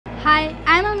Hi,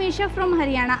 I am Amisha from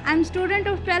Haryana. I am student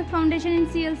of 12th Foundation in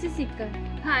CLC SIKAR.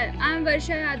 Hi, I am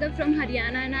Varsha Yadav from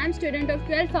Haryana and I am student of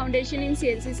 12th Foundation in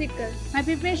CLC SIKAR. My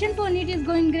preparation for NEET is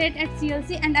going great at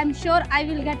CLC and I am sure I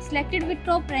will get selected with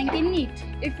top rank in NEET.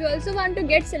 If you also want to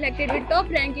get selected with top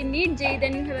rank in IIT-JEE,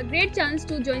 then you have a great chance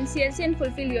to join CLC and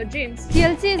fulfill your dreams.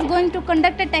 CLC is going to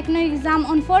conduct a techno exam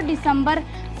on 4 December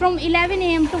from 11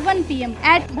 AM to 1 PM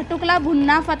at Bhatukla,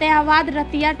 Bhunna, Fatehabad,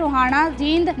 Ratia, Tohana,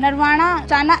 Jind, Narwana,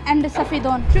 Chana and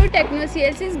Safidon. Through Techno,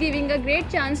 CLC is giving a great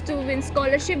chance to win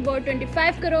scholarship worth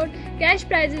 25 crore, cash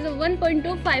prizes of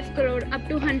 1.25 crore, up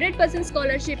to 100%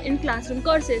 scholarship in classroom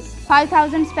courses,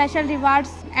 5,000 special rewards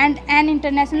and an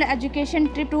international education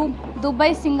trip to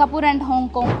Dubai, Singapore and Hong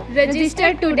Kong.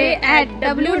 Register today at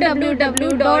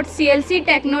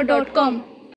www.clctechno.com.